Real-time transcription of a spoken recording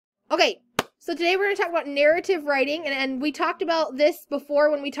Okay, so today we're going to talk about narrative writing, and we talked about this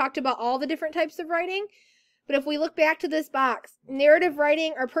before when we talked about all the different types of writing. But if we look back to this box, narrative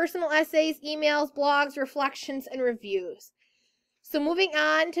writing are personal essays, emails, blogs, reflections, and reviews. So moving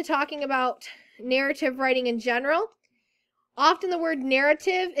on to talking about narrative writing in general, often the word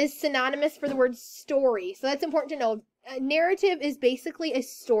narrative is synonymous for the word story. So that's important to know. A narrative is basically a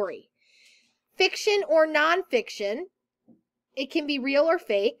story. Fiction or nonfiction, it can be real or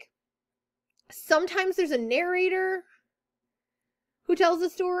fake. Sometimes there's a narrator who tells a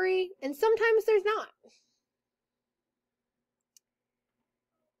story, and sometimes there's not.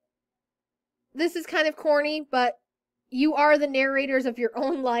 This is kind of corny, but you are the narrators of your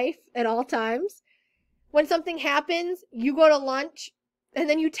own life at all times. When something happens, you go to lunch, and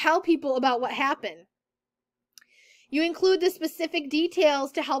then you tell people about what happened. You include the specific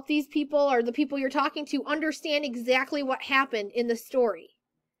details to help these people or the people you're talking to understand exactly what happened in the story.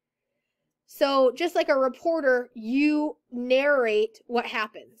 So just like a reporter, you narrate what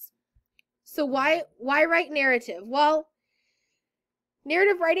happens. So why write narrative? Well,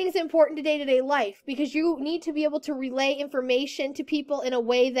 narrative writing is important to day-to-day life because you need to be able to relay information to people in a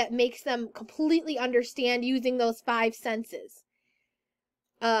way that makes them completely understand using those 5 senses.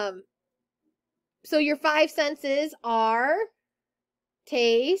 So your 5 senses are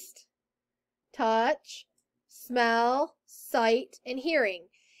taste, touch, smell, sight, and hearing.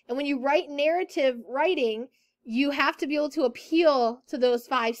 And when you write narrative writing, you have to be able to appeal to those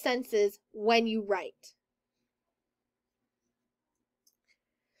 5 senses when you write.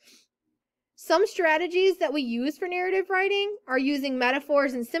 Some strategies that we use for narrative writing are using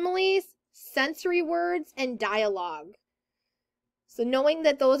metaphors and similes, sensory words, and dialogue. So knowing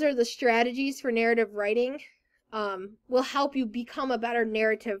that those are the strategies for narrative writing will help you become a better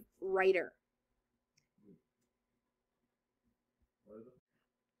narrative writer.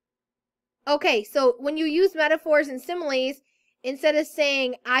 Okay, so when you use metaphors and similes, instead of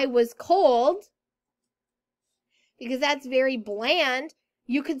saying, I was cold, because that's very bland,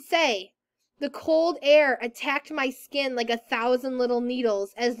 you could say, the cold air attacked my skin like 1,000 little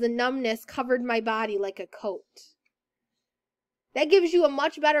needles as the numbness covered my body like a coat. That gives you a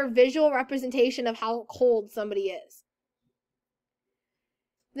much better visual representation of how cold somebody is.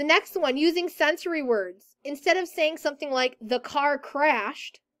 The next one, using sensory words. Instead of saying something like, the car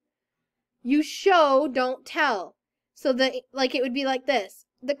crashed, you show, don't tell. So it would be like this.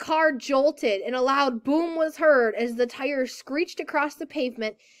 The car jolted and a loud boom was heard as the tires screeched across the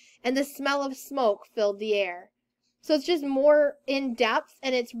pavement and the smell of smoke filled the air. So it's just more in depth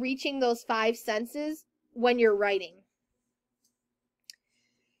and it's reaching those 5 senses when you're writing.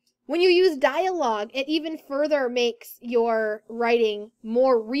 When you use dialogue, it even further makes your writing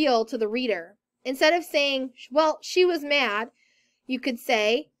more real to the reader. Instead of saying, well, she was mad, you could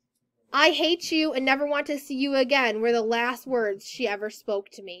say, I hate you and never want to see you again were the last words she ever spoke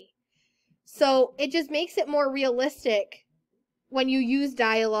to me. So it just makes it more realistic when you use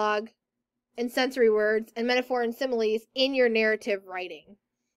dialogue and sensory words and metaphor and similes in your narrative writing.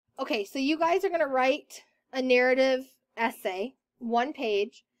 Okay, so you guys are going to write a narrative essay, 1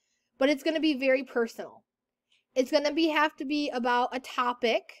 page, but it's going to be very personal. It's going to have to be about a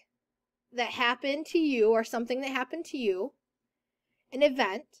topic that happened to you or something that happened to you, an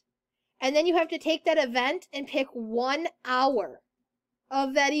event. And then you have to take that event and pick 1 hour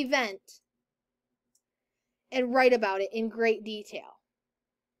of that event and write about it in great detail.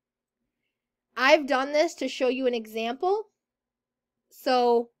 I've done this to show you an example.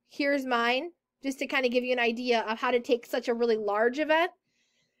 So here's mine, just to kind of give you an idea of how to take such a really large event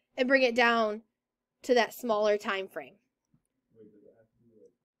and bring it down to that smaller time frame.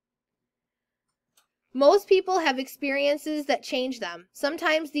 Most people have experiences that change them.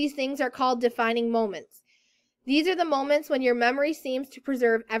 Sometimes these things are called defining moments. These are the moments when your memory seems to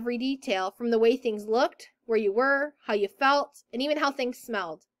preserve every detail from the way things looked, where you were, how you felt, and even how things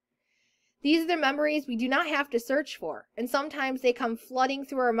smelled. These are the memories we do not have to search for, and sometimes they come flooding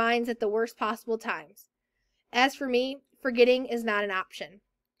through our minds at the worst possible times. As for me, forgetting is not an option.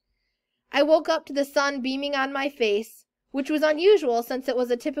 I woke up to the sun beaming on my face, which was unusual since it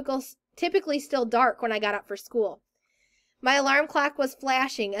was typically still dark when I got up for school. My alarm clock was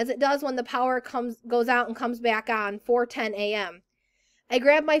flashing, as it does when the power goes out and comes back on, 4:10 a.m. I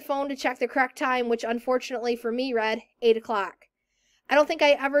grabbed my phone to check the correct time, which unfortunately for me read 8 o'clock. I don't think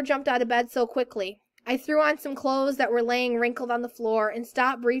I ever jumped out of bed so quickly. I threw on some clothes that were laying wrinkled on the floor and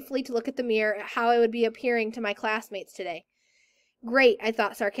stopped briefly to look at the mirror at how I would be appearing to my classmates today. Great, I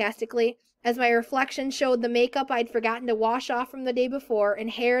thought sarcastically, as my reflection showed the makeup I'd forgotten to wash off from the day before and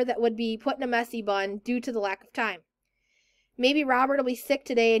hair that would be put in a messy bun due to the lack of time. Maybe Robert will be sick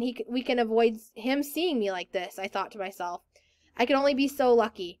today and we can avoid him seeing me like this, I thought to myself. I could only be so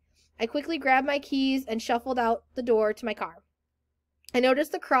lucky. I quickly grabbed my keys and shuffled out the door to my car. I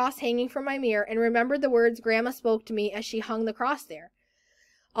noticed the cross hanging from my mirror and remembered the words Grandma spoke to me as she hung the cross there.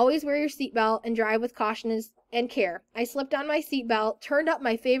 Always wear your seatbelt and drive with caution and care. I slipped on my seatbelt, turned up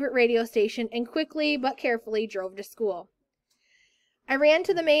my favorite radio station, and quickly but carefully drove to school. I ran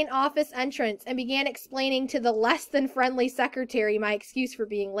to the main office entrance and began explaining to the less than friendly secretary my excuse for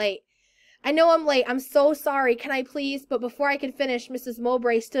being late. I know I'm late. I'm so sorry. Can I please? But before I could finish, Mrs.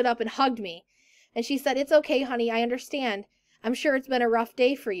 Mowbray stood up and hugged me. And she said, "It's okay, honey. I understand. I'm sure it's been a rough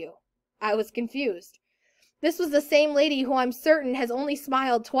day for you." I was confused. This was the same lady who I'm certain has only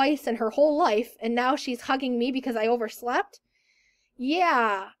smiled twice in her whole life, and now she's hugging me because I overslept?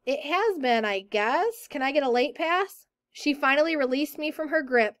 Yeah, it has been, I guess. Can I get a late pass? She finally released me from her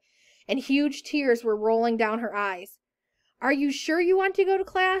grip, and huge tears were rolling down her eyes. "Are you sure you want to go to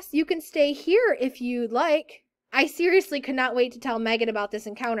class? You can stay here if you'd like." I seriously could not wait to tell Megan about this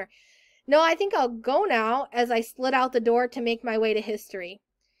encounter. "No, I think I'll go now," as I slid out the door to make my way to history.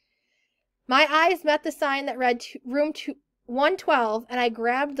 My eyes met the sign that read room 112, and I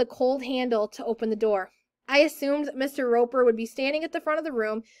grabbed the cold handle to open the door. I assumed that Mr. Roper would be standing at the front of the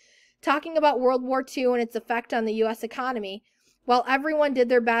room, talking about World War II and its effect on the U.S. economy, while everyone did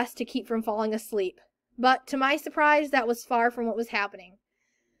their best to keep from falling asleep. But, to my surprise, that was far from what was happening.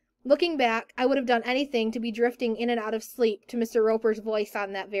 Looking back, I would have done anything to be drifting in and out of sleep to Mr. Roper's voice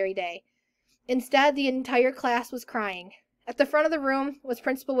on that very day. Instead, the entire class was crying. At the front of the room was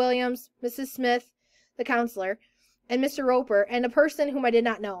Principal Williams, Mrs. Smith, the counselor, and Mr. Roper, and a person whom I did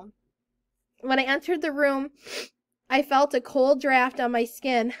not know. When I entered the room, I felt a cold draft on my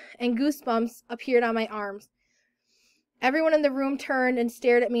skin, and goosebumps appeared on my arms. Everyone in the room turned and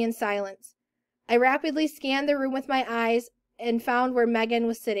stared at me in silence. I rapidly scanned the room with my eyes and found where Megan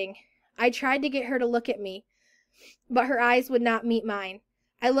was sitting. I tried to get her to look at me, but her eyes would not meet mine.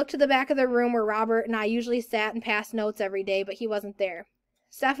 I looked to the back of the room where Robert and I usually sat and passed notes every day, but he wasn't there.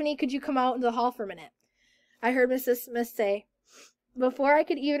 "Stephanie, could you come out into the hall for a minute?" I heard Mrs. Smith say. Before I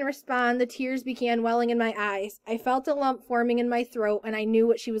could even respond, the tears began welling in my eyes. I felt a lump forming in my throat, and I knew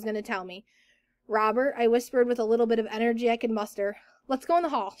what she was going to tell me. "Robert," I whispered with a little bit of energy I could muster. "Let's go in the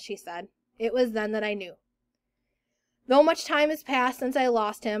hall," she said. It was then that I knew. Though much time has passed since I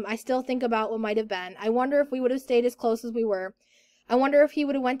lost him, I still think about what might have been. I wonder if we would have stayed as close as we were. I wonder if he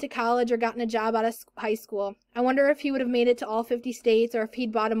would have went to college or gotten a job out of high school. I wonder if he would have made it to all 50 states or if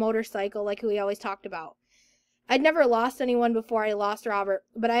he'd bought a motorcycle like we always talked about. I'd never lost anyone before I lost Robert,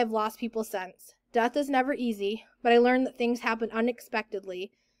 but I have lost people since. Death is never easy, but I learned that things happen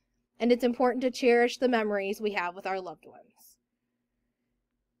unexpectedly, and it's important to cherish the memories we have with our loved ones.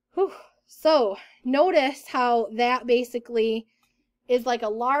 Whew. So, notice how that basically is like a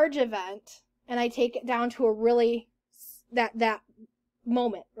large event, and I take it down to a really, that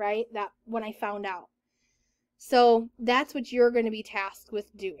moment, right? That when I found out. So, that's what you're going to be tasked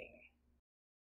with doing.